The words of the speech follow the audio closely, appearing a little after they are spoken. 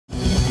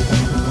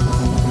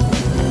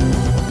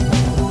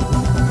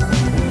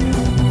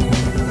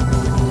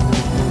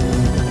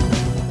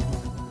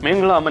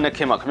မင်္ဂလာမနက်ခ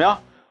င်းပါခင်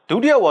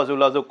ဗျာဒုတိယဝါ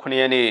ဆိုလစု9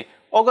ရက်နေ့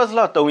ဩဂတ်စ်လ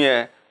3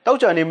ရက်တောက်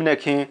ကြနေ့မ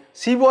နက်ခ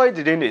င်းစီးပွားရေးသ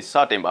တင်းတွေစ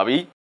တင်ပါပြီ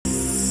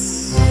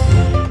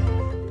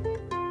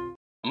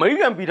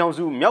အမေရိကန်ပြည်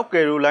ထောင်စုမြောက်က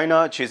ယ်ရိုလို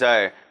င်းနားအခြေ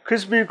စိုက်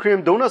Krispy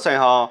Kreme ဒိုနတ်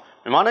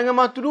ဆိုင်ဟာမြန်မာနိုင်ငံ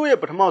မှာသူတို့ရဲ့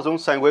ပထ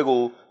မဆုံးဆိုင်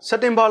ခွဲကို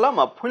စက်တင်ဘာ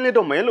လမှာဖွ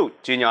င့်လှစ်တော့မယ်လို့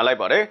ကြေညာလိုက်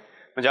ပါ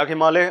တယ်မကြာခင်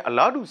မှာလည်းအ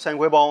လားတူဆိုင်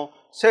ခွဲပေါင်း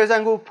10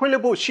ဆိုင်ကိုဖွ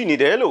င့်လှစ်ဖို့ရှိနေ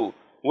တယ်လို့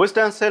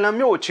Western Salem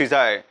မြို့အ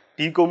ခြေစိုက်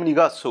ဒီကုမ္ပဏီက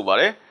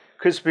ဆိုပါတယ်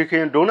Krispy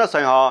Kreme ဒိုနတ်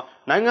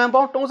ဆိုင်ဟာနိုင်ငံ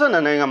ပေါင်း32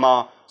နိုင်ငံမှာ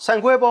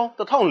ဆိုင်ခွဲပေါင်း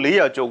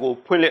1400ကျော်ကို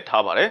ဖွ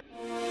င့်လှစ်ထားပါတယ်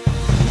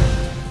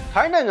။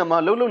ထိုင်းနိုင်ငံမှာ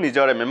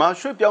လှုပ်နေကြတဲ့မြန်မာ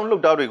ရွှေ့ပြောင်း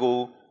လှုပ်သားတွေကို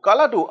ကာ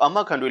လတိုအာ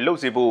မခံတွေ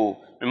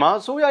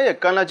လှုပ်စေဖို့မြန်မာအစိုးရရဲ့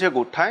ကမ်းလှ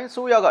မ်းချက်ကိုထိုင်း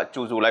အစိုးရ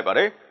ကကြိုဆိုလိုက်ပါတ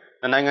ယ်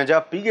။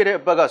နိုင်ငံခြားပြီးခဲ့တဲ့အ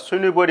ပတ်က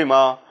ဆွေးနွေးပွဲတွေ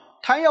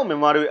မှာထိုင်းရောက်မြန်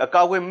မာတွေအ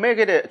ကာအကွယ်မဲ့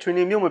ခဲ့တဲ့အခြေ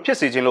အနေမျိုး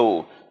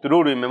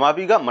မဖြစ်စေချင်လို့သူတို့တွေမြန်မာ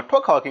ပြည်ကမထွ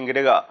က်ခွာခင်ကတ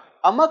ည်းက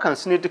အာ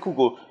မခံစနစ်တစ်ခု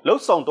ကိုလှုပ်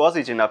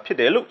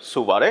ဆောင်သွားစေချင်တာဖြစ်တယ်လို့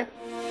ဆိုပါတယ်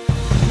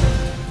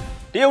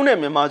။တရုတ်နဲ့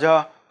မြန်မာကြား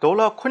ဒေါ်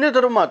လာ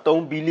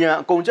9.3 ဘီလီယံ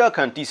အကုန်အကျ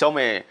ခံတည်ဆောက်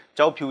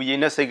မဲ့ကြောက်ဖြူ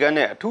ရည်နဲ့စိတ်ကန်း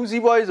နဲ့အ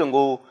ထူးစီးပွားရေးဆောင်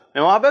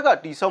ကိုမြန်မာဘက်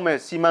ကတည်ဆောက်မဲ့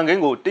စီမံကိ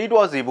န်းကို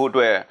တေးတွားစေဖို့အ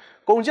တွက်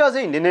ကုန်ကျ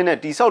စရိတ်နည်းနည်းနဲ့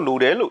တည်ဆောက်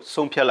လိုတယ်လို့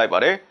ဆုံးဖြတ်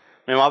လိုက်ပါတယ်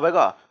။မြန်မာဘက်က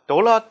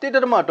ဒေါ်လာ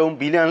1.3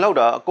 ဘီလီယံ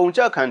လောက်တာအကုန်ကျ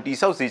ခံ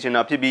တည်ဆောက်စေချင်တာ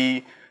ဖြစ်ပြီး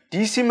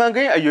ဒီစီမံ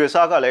ကိန်းအရွယ်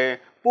အစားကလ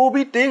ည်းပို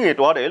ပြီးတင်း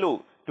ငယ်သွားတယ်လို့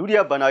ဒုတိ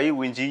ယဗန္ဒာ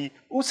ရေးဝန်ကြီး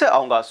ဦး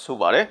ဆက်အောင်ကဆို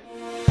ပါတယ်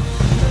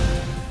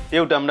။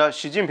တရုတ်သမ္မတ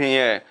ရှီကျင့်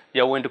ဖင်ရဲ့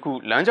ရဝန်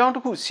တစ်ခုလမ်းကြောင်း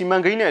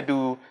တစ်ခုစီမံကိန်းနဲ့အ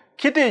တူ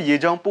ခေတ်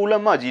တရေချောင်းပိုလ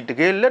က်မကြီးတ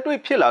ကယ်လက်တွေ့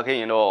ဖြစ်လာ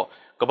ခဲ့ရင်တော့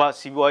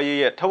ကမ္ဘာစီးပွား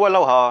ရေးရဲ့ထက်ဝက်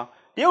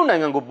လောက်ဟာတရုတ်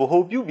နိုင်ငံကို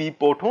ဗဟို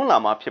ပြုပြီးပေါ်ထွန်းလာ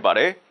မှာဖြစ်ပါတ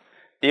ယ်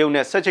။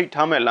တရုတ်နဲ့ဆက်ချိတ်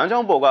ထားမဲ့လမ်းကြော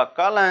င်းပေါ်က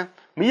ကားလမ်း၊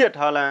မီးရ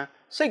ထားလမ်း၊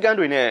စိတ်ကမ်း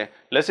တွေနဲ့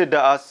လက်စစ်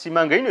တပ်အားစီ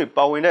မံကိန်းတွေ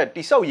ပါဝင်တဲ့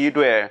တိစောက်ရေး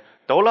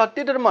အတွက်ဒေါ်လာ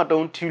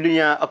1.3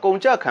 ထရီလီယံအကုန်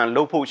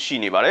အကျခံလုပ်ဖို့ရှိ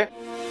နေပါတယ်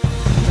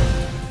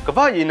။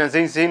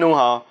ကမ္ဘာရေနံစိမ်းဈေးနှု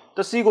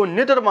န်းဟာတစီကို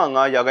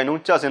2.5 ရာခိုင်နှု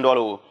န်းကျဆ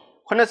င်းသွားလို့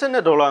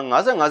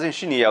$82.55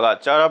 ရှိနေရ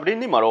ကကြာတာ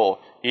ပတိနေ့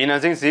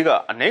မှာတော့ရေနံစိမ်းဈေးက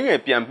အနည်းငယ်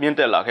ပြန်မြ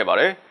င့်တက်လာခဲ့ပါတ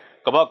ယ်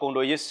။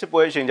ကမ္ဘာကုန်သွယ်ရေး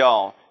စစ်ပွဲအချိန်ကြော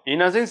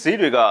င့်ရေနံစိမ်း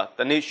ဈေးတွေ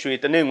ကတ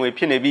နေ့ရွှေတနေ့ငွေ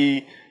ဖြစ်နေ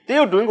ပြီး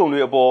တရုတ်တွင်းကုန်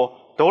တွေအပေါ်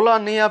ဒေါ်လာ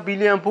200ဘီ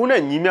လီယံဖိုး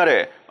နဲ့ညီမျှ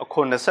တဲ့အ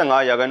ခွန်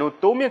25ရာခိုင်နှု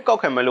န်းတိုးမြင့်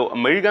ကောက်ခံမယ်လို့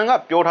အမေရိကန်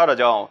ကပြောထားတာ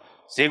ကြော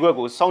င့်ဈေးကွက်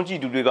ကိုစောင့်ကြည့်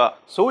သူတွေက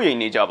စိုးရိမ်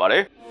နေကြပါတယ်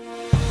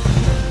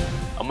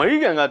။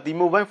အမေရိကန်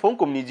ကဒီမိုဘိုင်းဖု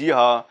န်းကုမ္ပဏီကြီး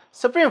ဟာ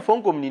စပ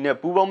င့်ဖုန်းကုမ္ပဏီနဲ့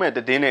ပူးပေါင်းမဲ့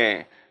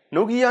တဲ့နဲ့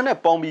နိုကီယာနဲ့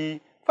ပေါင်းပြီး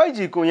 5G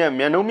ကွန်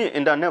ရက်မြန်နှုန်းမြင့်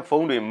အင်တာနက်ဖု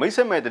န်းတွေမိတ်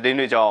ဆက်မဲ့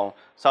တဲ့တွေကြော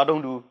င့်စား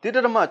တုံးတူ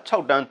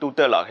1.6 တန်းတိုး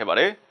တက်လာခဲ့ပါ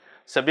တယ်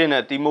။စပ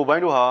င့်နဲ့တီမိုဘို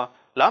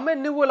င်းတို့ဟာလာမ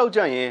ယ့်နှစ်ဝက်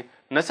လောက်ကျရင်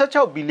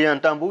26ဘီလီယံ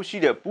တန်ဖိုးရှိ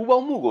တဲ့ပူး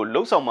ပေါင်းမှုကို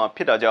လှုပ်ဆောင်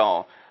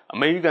မှာဖြစ်တာကြောင့်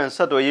အမေရိကန်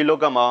ဆက်သွယ်ရေး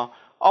လောက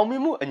မှာအောင်မြ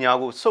င်မှုအညာ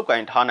ကိုစုပ်ကို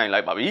င်ထားနိုင်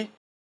လိုက်ပါပြီ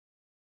။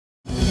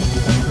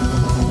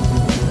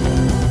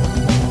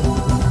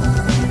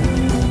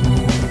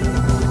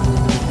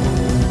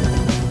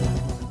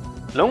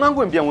လုပ်ငန်း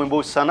ခွင်ပြန်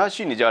ဝင်ဖို့ဆန္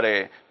ဒရှိနေကြ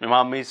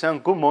တဲ့မြန်မာမေဆန်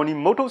Good Morning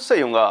မုတ်ထုတ်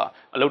စက်ရုံကအ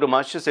လုပ်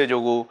သမား80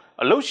ကျော်ကို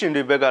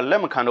အလုပ်ရှင်တွေဘက်က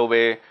လက်မခံတော့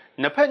ဘဲ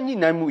နှစ်ဖက်ညှိ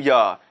နှိုင်းမှုအရ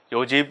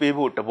ရော်ကြေး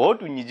ပေးဖို့တ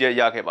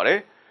ဘောတူညီချက်ရခဲ့ပါတယ်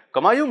။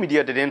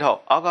ကမာယုမီဒီယာသတင်း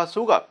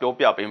ထောက်အာကာဆိုးကပြော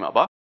ပြပေးမှာ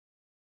ပါ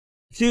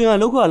။ရှင်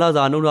ကလောက်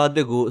ခလာစာနှုတ်ထားတ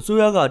စ်ကိုအစိုး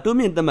ရကတိုး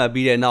မြင့်သတ်မှတ်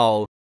ပြီးတဲ့နောက်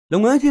လု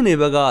ပ်ငန်းရှင်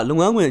တွေဘက်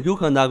ကလုပ်ငန်းခွင်အ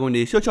ကျိုးခံစားခွ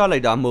င့်တွေလျှော့ချ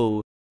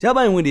လိုက်တာမို့ရ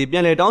ပိုင်ဝင်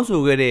တွေပြန်လည်တောင်း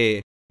ဆိုခဲ့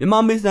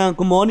တဲ့မြန်မာမေဆန်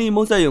Good Morning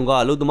မုတ်စက်ရုံ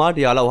ကအလုပ်သမား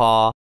100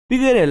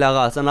လောက်ဟာပြီးခဲ့တဲ့လ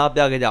ကဆန္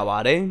ဒပြခဲ့ကြပါ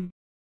တယ်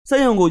။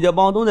စက်ရုံကိုရက်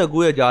ပေါင်း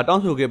39ရက်ကြာ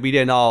တောင်းဆိုခဲ့ပြီး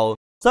တဲ့နောက်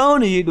စောင်း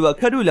နေရေးအတွက်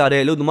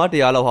ခက်တွေ့လာတဲ့အလုပ်သမား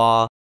100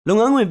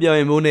လောက်ဟာလုပ်ငန်းခွင်ပြောင်း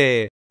ရင်ဖို့နဲ့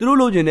သူတို့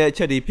လိုချင်တဲ့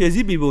အချက်တွေဖြည့်ဆ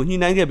ည်းပြီးဖို့ညှိ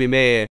နှိုင်းခဲ့ပေ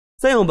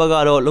မဲ့စက်ရုံဘက်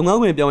ကတော့လုပ်င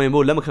န်းခွင်ပြောင်း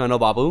ရင်ဖို့လက်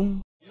မခံတော့ပါဘူး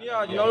။ဒီ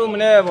ကကျွန်တော်တို့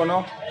မနေ့ပေါ့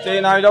နော်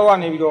10နာရီလောက်က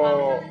နေပြီးတော့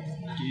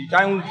ဒီ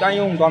တိုင်း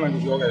ရုံသွားမယ်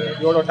လို့ပြောခဲ့တယ်။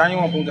ပြောတော့တိုင်း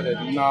ရုံကပုံသက်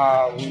တယ်ဒီမှာ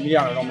ဝင်မ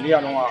ရတော့မ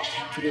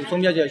ရတော့ကဒီ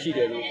ဆုံးဖြတ်ချက်ရှိတ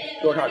ယ်လို့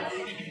ပြောထားတယ်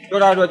။ပြော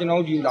ထားတော့ကျွန်တော်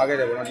တို့ဒီလာ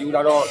ခဲ့တယ်ပေါ့နော်ဒီလာ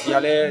တော့ဒီ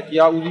ကလည်းတ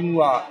ရားဦးစီး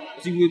မှုက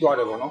အစည်းအ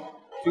ဝေးသွားတယ်ပေါ့နော်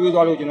။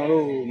ကျွေးသွားလို့ကျွန်တော်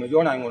တို့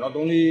မပြောနိုင်ဘူးเนาะ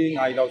3-4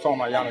နာရီလောက်စော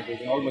င့်မှရမယ်ဆို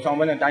ကျွန်တော်တို့မ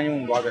ဆောင်ဘဲနဲ့တိုင်း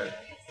ရုံသွားခဲ့တယ်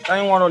။တိုင်း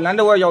ရုံကတော့လမ်း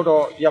တစ်ဝက်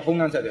ရောက်တော့ဒီကဖု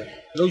န်းနှမ်းဆက်တယ်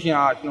။လို့ရှင်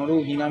ကကျွန်တော်တို့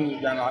ညီနှမ်းမှု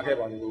ပြန်လာ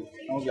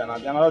ခဲ့ပါလို့ကျွန်တော်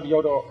ပြန်လာတော့ဒီ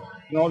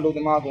ရောက်တော့ကျွန်တော်လုံသ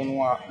မားအကုန်လုံး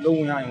ကလုံ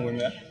ဝင်ရရင်ဝင်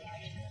မယ်။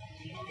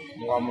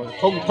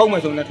ဟိုကထုတ်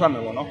မယ်ဆိုရင်လည်းထွက်မ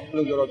ယ်ပေါ့နော်။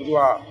အဲ့လိုပြောတော့သူတို့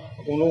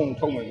ကအကုန်လုံး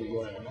ထုတ်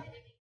မယ်လို့ပြောတယ်နော်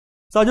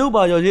။စာ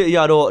ချုပ်ပါရော်ကြီးအ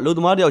ရာတော့လုံသ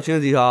မားတ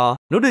ယောက်ချင်းစီဟာ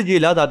နှုတ်တကြီး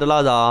လာတာ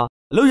တလားစာ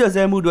အလုပ်ရ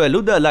စဲမှုတွေလု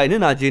တ်တက်လိုက်နေ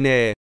နာချ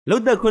င်းနဲ့လု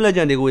တ်တက်ခွင့်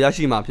လက်ကျန်တွေကိုရ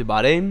ရှိမှာဖြစ်ပါ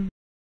တယ်။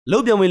လု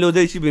တ်ပြန်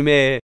ဝင်လို့သိရှိပေ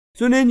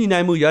မဲ့ဆွေးနွေးညီနို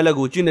င်မှုရ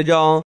လက်ကိုကျင့်တဲ့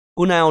ကြော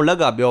င်းကိုနိုင်အောင်လက်က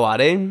ပြောပါ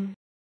တယ်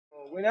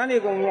။ဝန်ထမ်းတွေ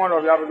အကုန်လုံးက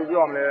တော့ဗျာဘယ်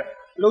လိုပြောရမလဲ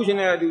။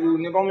အလုပ်ရှင်တဲ့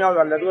အတူနေပေါ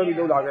င်းများစွာလက်တွဲပြီး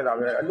လုပ်လာ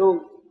ခဲ့တာပဲ။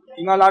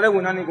အလုပ်ဒီမှာလာတဲ့ဝ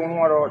န်ထမ်းတွေအကုန်လုံး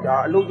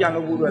ကတော့ဒါအလုပ်ပြန်လု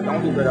ပ်ဖို့အတွက်တော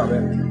င်းဆိုခဲ့တာပဲ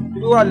။သူ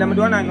တို့ကလက်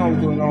မတွဲ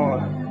နိုင်တော့ဘူး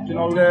ဆိုတော့ကျွန်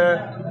တော်တို့လည်း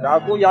ဒါ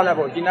ကိုရ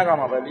လက်ပေါ့ကျင်းတဲ့က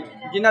မှာပဲလေ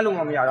။ကျင်းတဲ့လို့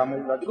မရတာ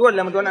မဟုတ်ဘူးလား။သူတို့ကလ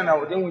က်မတွဲ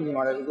နိုင်တာကိုအတင်းဝင်နေ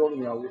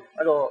မှာလေပြောလို့မရဘူး။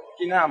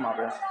အဲ့တော့ကျင်းတဲ့မှာပဲ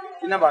။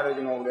ကျင်းတဲ့ပါလေ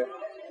ကျွန်တော်တို့လ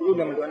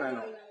ည်းသူတို့လက်မတွဲ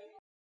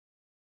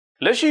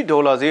နိုင်တော့လက်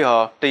ရှိဒေါ်လာဈေး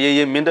ဟာ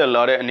တရေရေမြင့်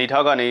တက်လာတဲ့အနေအ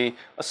ထားကနေ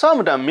အစ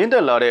မတန်မြင့်တ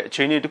က်လာတဲ့အ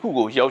ခြေအနေ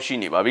တစ်ခုကိုရောက်ရှိ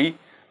နေပါပြီ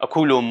။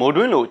အခုလိုမိုး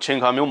တွင်းလို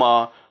ချိန်ခါမျိုး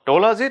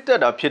မှာဒေါ်လာဈေး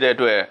တက်တာဖြစ်တဲ့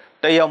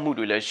အတွက်တက်ရောက်မှု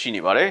တွေလည်းရှိ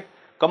နေပါတယ်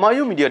။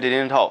ကမာယုမီဒီယာသ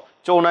တင်း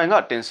ထောက်ကျော်နိုင်က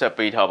တင်ဆက်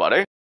ပေးထားပါ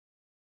တယ်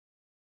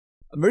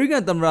။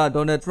 American သမ္မတ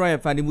Donald Trump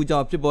ရဲ့ဖန်တီးမှုကြော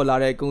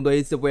င့်ဖြစ်ပေါ်လာတဲ့ကုန်သွယ်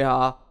ရေးစစ်ပွဲဟာ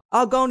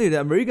အားကော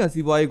င်းနေတဲ့အမေရိကန်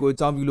စီးပွားရေးကိုအ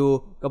ကြောင်းပြုလို့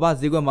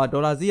ကမ္ဘာဈေးကွက်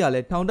မှာဒေါ်လာဈေးကလ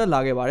ည်းထောင်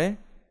တက်လာခဲ့ပါတယ်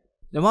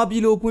။မြန်မာပြ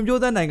ည်လိုဖွံ့ဖြိုး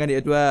တဲ့နိုင်ငံ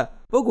တွေအတွက်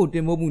ပုဂ္ဂိုလ်တ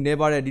င်ပို့မှုနှဲ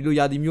ပါတဲ့ဒီလို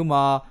ရာသီ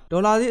မျိုးမှာ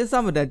ဒေါ်လာဈေးအ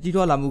ဆမ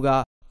တန်ကြီးထွားလာမှု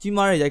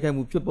ကကြီးမားတဲ့ရိုက်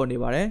ခတ်မှုဖြစ်ပေါ်နေ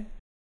ပါတယ်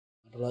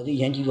။ဒေါ်လာ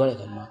ဈေးရန်ကြီးသွားတဲ့အ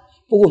ခါ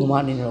မှာပုဂ္ဂိုလ်သမား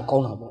အနေနဲ့တော့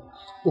ကောင်းတာပေါ့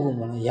။ပုဂ္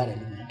ဂိုလ်မှလည်းရ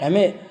တယ်လို့။ဒါပေ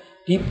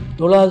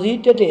မဲ့ဒီဒေါ်လာဈေး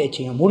တက်တဲ့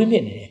အချိန်ကမိုးရ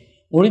င်းဖြစ်နေတယ်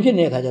။မိုးရင်းဖြစ်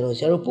နေတဲ့အခါကျတော့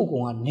ဆရာတို့ပုဂ္ဂို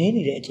လ်ကန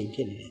ည်းနေတဲ့အချိန်ဖြ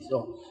စ်နေတယ်ဆို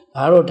တော့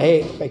ဒါကတော့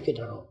direct effect ဖြစ်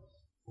တာတော့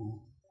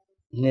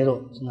နည်းတော့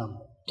စဉ်းစားမှာ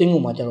တင်းကု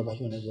န်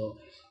မှာကျတော့ဘာဖြစ်လဲဆိုတော့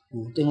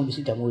တင်းကုန်ပစ္စ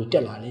ည်းတန်ဖိုးတွေတ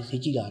က်လာ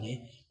တယ်ဈေးကြီးလာ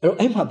တယ်အဲ့တော့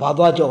အဲ့မှာဘာ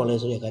သွားကြောက်လဲ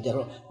ဆိုတဲ့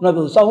အခါကျတော့ခုန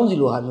ကပြောစော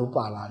င်းစီလိုဟာ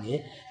မျိုးပါလာတယ်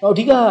နောက်အ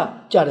ဓိ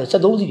ကကျတယ်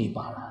73စီ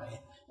တွေပါလာတယ်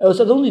အဲ့တော့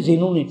73စီ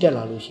ဈေးနှုန်းတွေ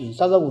တက်လာလို့ရှိ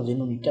ရင်စားသောက်ကုန်ဈေး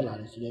နှုန်းတွေတက်လာ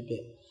တယ်ဆိုတဲ့အတွ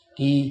က်ဒီ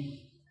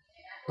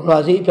ဒေါ်လာ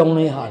ဈေးအပြော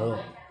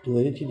င်းလဲဟာတော့ဒီဝ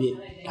ယ်ဖြစ်ဖြစ်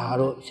ဒါ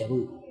ကတော့ဆရာ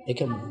တို့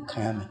လက်ခံမှုခံ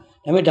ရမယ်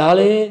ဒါပေ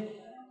မဲ့ဒါလ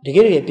ည်းတ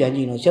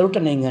ကယ်ပြန်ကြည့်တော့ဆရာတို့တ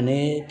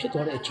နိုင်ငံနဲ့ဖြစ်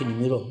သွားတဲ့အခြေအနေ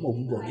မျိုးတော့မဟုတ်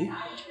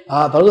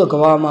ဘူးပေါ့လေဘာလို့လဲက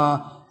မ္ဘာ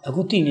မှာအ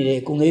ခုတည်နေတဲ့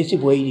ကုန်သွယ်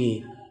စစ်ပွဲကြီး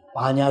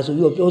တွေဘာညာဆို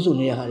ပြီးတော့ပြော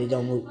ဆိုနေတဲ့ဟာ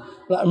တွေကြောင့်မို့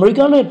အမေရိက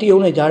န်နဲ့တရု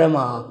တ်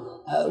နဲ့ကြားထဲမှာ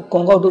ကွ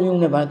န်ကောက်တုံးယုံ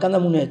နဲ့ဗန်ကန့်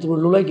သတ်မှု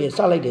နဲ့သူတို့လိုလိုက်တယ်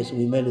စလိုက်တယ်ဆို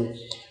ပေ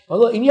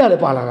မဲ့လို့ဘာလို့အိန္ဒိယ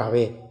လည်းပါလာတာပဲ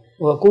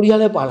ကိုရီး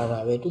ယားလ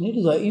ည်းပါလာတာပဲတူနီး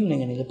တူဆို EU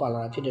နိုင်ငံတွေလည်းပါလာ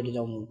တာဖြစ်တဲ့အတွက်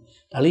ကြော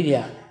င့်မို့ဒါလေး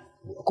တွေက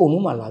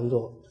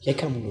အကုန်လုံးမှလာပြီးတော့ရိုက်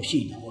ခတ်မှုလို့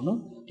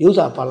ရှိနေတာပေါ့နော်ဒီဥစ္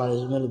စာပါလာ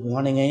တယ်ဆို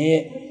မဲ့လို့မြန်မာနိုင်ငံ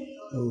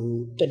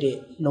ရဲ့တက်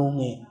တဲ့နှုံး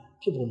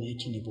နဲ့ဖြစ်ပေါ်နေတဲ့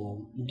အခြေ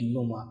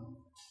အနေပေါ်ဒီလိုမှ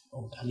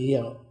ဒါလေးတွေ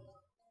ကတော့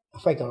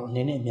effect ကတော့န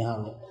ည်းနည်းအများ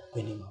တော့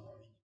ဝင်နေမှာပါ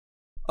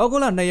။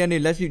ဩဂုတ်လ2ရက်နေ့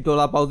လက်ရှိဒေါ်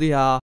လာပေါက်ဈေး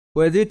ဟာ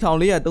ဝယ်ဈေး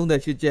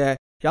1438ကျပ်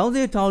ရောင်း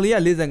ဈေး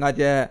1445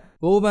ကျပ်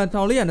ဗဟိုဘဏ်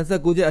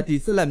1429ကျပ်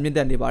အထိဆက်လက်မြင့်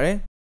တက်နေပါတယ်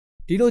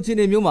။ဒီလိုအခြေအ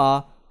နေမျိုးမှာ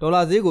ဒေါ်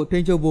လာဈေးကိုထိ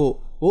န်းချုပ်ဖို့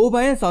ဗဟို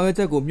ဘဏ်ရဲ့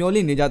ဆောင်ရွက်ချက်ကိုမျှော်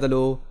လင့်နေကြ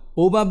သလို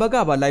ဗဟိုဘဏ်ဘက်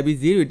ကပါလိုက်ပြီး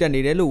ဈေးတွေ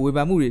တက်နေတယ်လို့ဝေ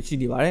ဖန်မှုတွေရှိ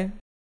နေပါတယ်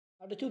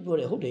။တချို့ပြော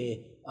တယ်ဟုတ်တယ်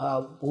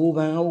ဗဟို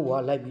ဘဏ်က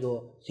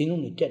လိုက်ပြီးတော့ဈေး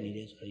နှုန်းတွေတက်နေ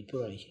တယ်ဆိုတာပြော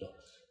တာ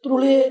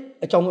ရှိတော့သူတို့လ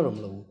ည်းအကြောင်းမဲ့တော့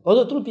မလုပ်ဘူး။ဘာ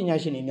လို့သူတို့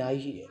ပညာရှင်တွေ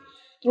အများကြီးရှိတယ်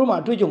။သူတို့မှ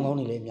အတွေ့အကြုံကောင်း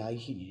တွေလည်းအများ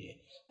ကြီးရှိနေတယ်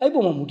။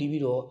အဲ့ပုံမှာမူတည်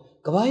ပြီးတော့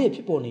ကမ္ဘာရဲ့ဖြ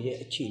စ်ပေါ်နေ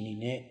တဲ့အခြေအနေ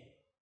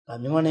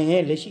နဲ့မြန်မာနိုင်ငံ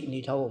ရဲ့လက်ရှိအနေ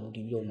အထားပေါ်မူ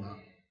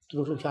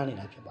တည်ပြီးတော့မှသူတို့လှုပ်ရှားနေ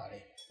တာဖြစ်ပါ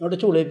တယ်။နောက်တ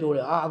ချို့လည်းပြောတ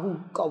ယ်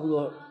အခုကောက်ပြီး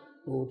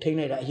တော့ထိ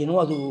န်းလိုက်တာအရင်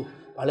တော့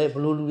ဆိုဘာလဲဘ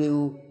လိုလူတွေ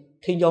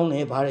ကိုထိန်းချော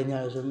င်းနေဗား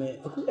တယ်ညာလဲဆိုပေ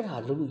မဲ့အခု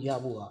အဲ့ဒါလုပ်လို့ရ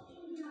ဖို့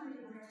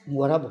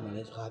ကမူဝါဒပုံမှာ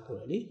လည်းစကားပြော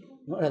တယ်လေ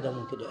။နော်အဲ့ဒါကြောင့်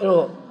မို့ဖြစ်တယ်။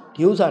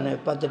အဲ့တော့ဒီဥစ္စာ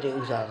နဲ့ပတ်သက်တဲ့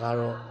ဥစ္စာက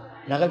တော့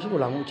နာ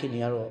ဂတ်ဖြစ်ပေါ်လာမှုအခြေ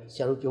အနေကတော့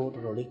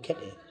ဆရာတို့ပြောတော်တော်လေး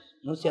ခက်တယ်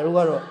။နော်ဆရာတို့က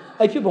တော့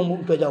အဲ့ဖြစ်ပေါ်မှု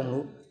အတွက်ကြောင့်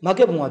မလို့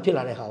market ပုံမှာဖြစ်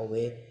လာတဲ့ဟာကို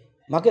ပဲ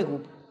market ကို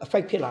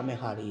effect ဖြစ်လာ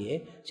မဲ့ဟာတွေ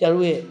ရယ်ဆရာတို့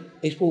ရဲ့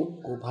export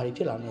ကိုဘာတွေဖြ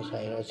စ်လာမလဲဆို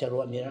တာရောဆရာ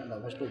တို့အများအား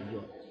analyze လုပ်ပြီး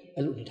တော့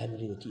အဲ့လိုအနေထား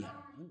မျိုးလေးကိုကြည့်ရအော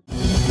င်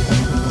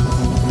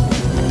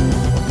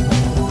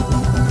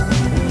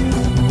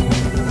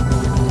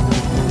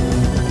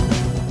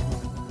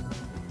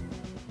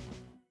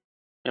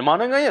မြန်မာ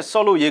နိုင်ငံရဲ့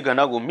ဆော့လို့ရေးကဏ္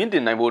ဍကိုမြင့်တ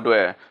င်နိုင်ဖို့အတွ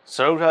က်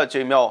စရုပ်ထ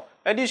အချိန်မြောက်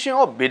Edition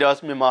of Vedas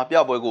မြန်မာပြ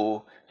ပွဲကို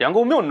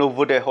ရန်ကုန်မြို့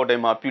Novotel Hotel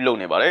မှာပြုလုပ်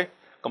နေပါတယ်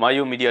။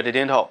ကမာယိုမီဒီယာသတ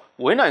င်းထောက်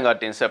ဝင်းနိုင်က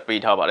တင်ဆက်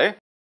ပေးထားပါတယ်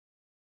။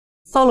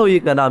ဆော့လို့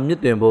ရေးကဏ္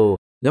ဍမြင့်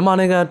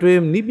တင်ဖို့မြန်မာနိုင်ငံ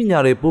အတွင်းနည်း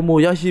ပညာတွေပုံမ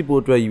ရရှိဖို့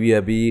အတွက်ရည်ရွ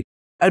ယ်ပြီး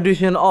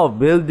Edition of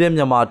Building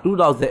မြန်မာ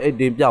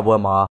2018ပြ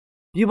ပွဲမှာ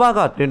ပြည်ပက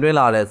တင်သွင်း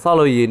လာ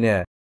တဲ့ဆော့လို့ရေး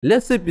နဲ့လ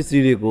က်စစ်ပစ္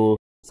စည်းတွေကို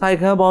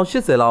စိုက်ခန်းပေါင်း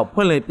80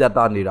လောက်ဖွင့်လှစ်ပြ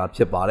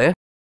သနေတာဖြစ်ပါတယ်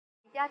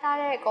ပြ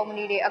ထားတဲ့ကုမ္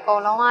ပဏီတွေ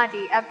အကုန်လုံးက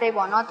ဒီ update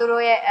ပေါ့နော်သူတို့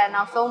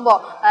ရဲ့နောက်ဆုံးပေါ့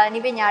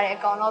နည်းပညာတွေ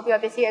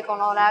အကုန်လုံးပြီးတော့ပစ္စည်း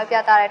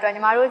အကုန်လုံးလာပြထားတဲ့အတွက်ညီ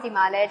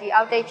မတို့ဒီမှာလည်းဒီ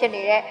update ဖြစ်နေ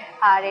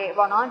တဲ့ဟာတွေ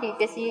ပေါ့နော်ဒီ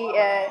ပစ္စ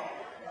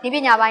ည်းန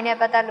ည်းပညာပိုင်း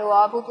နဲ့ပတ်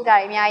သက်လို့ရော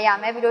ဘူးတူတာတွေအများကြီးရ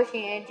မယ်ပြီးလို့ရှိ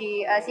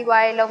ရင်ဒီစီး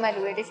ပွားရေးလုပ်မဲ့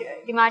လူ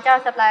တွေဒီမှာကျ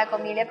တော့ supplier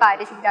company လည်းပါတယ်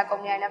distributor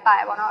company လည်းပါ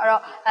တယ်ပေါ့နော်အဲ့တော့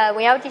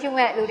ဝင်ရောက်ကြည့်ရှု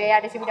မဲ့လူတွေက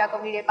distributor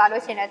company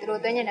တွေပါလို့ရှိရင်လ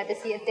ည်းသူတို့သွင်းကျင်တဲ့ပ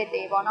စ္စည်းအသစ်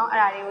တွေပေါ့နော်အဲ့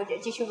ဒါတွေကိုကြ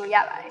ည့်ရှုလို့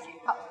ရပါတယ်ရှင်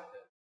ဟုတ်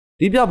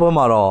ဒီပြ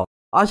ပွဲမှာတော့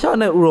အာရှ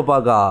နဲ့ဥရောပ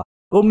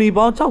ကကုမ္ပဏီ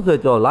ပေါင်း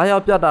60ကျော်လာရော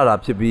က်ပြ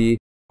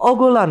သတာဖြစ်ပြီးဩ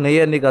ဂုတ်လ2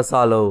ရက်နေ့ကစ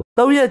လို့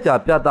3ရက်ကြာ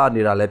ပြ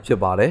သနေတာလ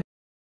ည်းဖြစ်ပါတယ်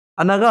။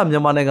အနာဂတ်မြန်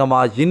မာနိုင်ငံမှာ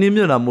ရင်းနှီး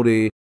မြှုပ်နှံမှု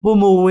တွေပုံ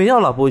မဝင်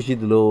ရောက်လာဖို့ရှိ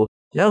သလို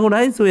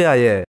ရန်ကုန်တိုင်းဆို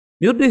ရရဲ့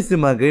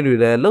မြို့တိစီမံကိန်း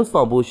တွေလည်းလှုပ်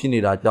ဆောင်ဖို့ရှိနေ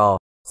တာကြော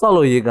င့်ဆောက်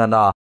လုပ်ရေးကဏ္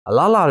ဍအ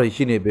လားအလာ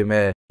တွေရှိနေပေ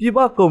မဲ့ပြည်ပ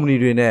ကုမ္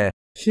ပဏီတွေ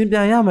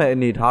နဲ့ရှင်ပြန်ရမယ့်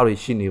အနေအထားတွေ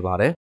ရှိနေပါတ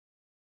ယ်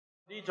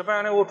။ဒီဂျ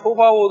ပန်တွေ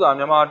ကိုထိုးဖောက်ဖို့သာ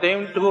မြန်မာတင်း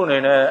တစ်ခုအ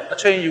နေနဲ့အ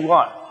ချိန်ယူရ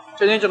တယ်။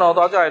ချင်းချင်း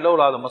ကျွန်တော်သွားကြရ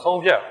လောက်လာဆို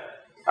မဆုံးဖြတ်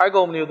။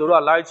အဲ့ကုမ္ပဏီကိုတို့က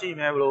လိုက်ကြည့်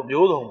မယ်ဘလို့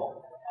မျိုးစုံပေါ့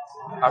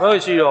။အဲ့လို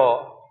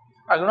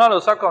ရှိတော့အခု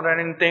နောက်လို့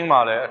subcontracting တင်း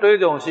မှာလည်းအတွေ့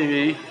အကြုံရှိ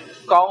ပြီး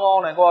ကောင်း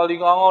ကောင်းနဲ့ quality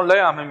ကောင်းကောင်း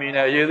လက်ရ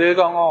မမီနဲ့ရေ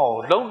သေးကောင်းကောင်းကို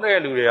လုံတဲ့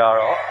လူတွေက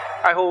တော့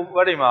အဲ့ဟို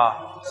ဘက်ဒီမှာ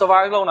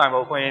survive လုပ်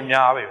နိုင်ဖို့ခွင့်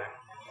ရများပြီပဲ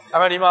။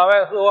အဲ့မဲ့ဒီမှာပဲ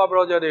solar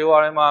project တွေဟို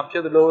အရင်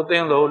မှာဖြစ်သလိုအ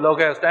သင်းလို့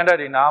local standard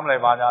တွေနားမလည်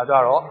ပါညာကြ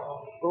တော့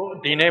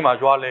ဒီနေ့မှာ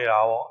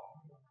ကြွားလဲတာပေါ့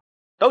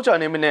။တောက်ချာ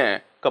နေမနဲ့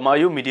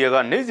ကမာယိုမီဒီယာ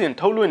ကနေ့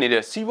စဉ်ထုတ်လွှင့်နေတဲ့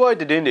စီးပွားရေး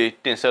သတင်းတွေ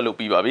တင်ဆက်လို့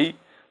ပြီးပါပြီ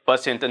။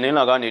ပတ်စင်တန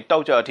င်္လာကနေ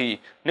တောက်ချာ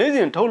အထိနေ့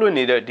စဉ်ထုတ်လွှ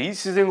င့်နေတဲ့ဒီ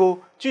စီစဉ်ကို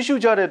ကြည့်ရှု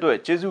ကြတဲ့အတွက်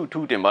ကျေးဇူးအ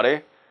ထူးတင်ပါတယ်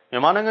။မြန်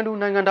မာ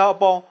နိုင်ငံသူနိုင်ငံသားအ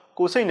ပေါင်း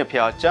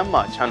ကိုစိတ်နှဖျားကျမ်း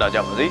မာချ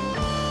မ်းသာကြပါစေ။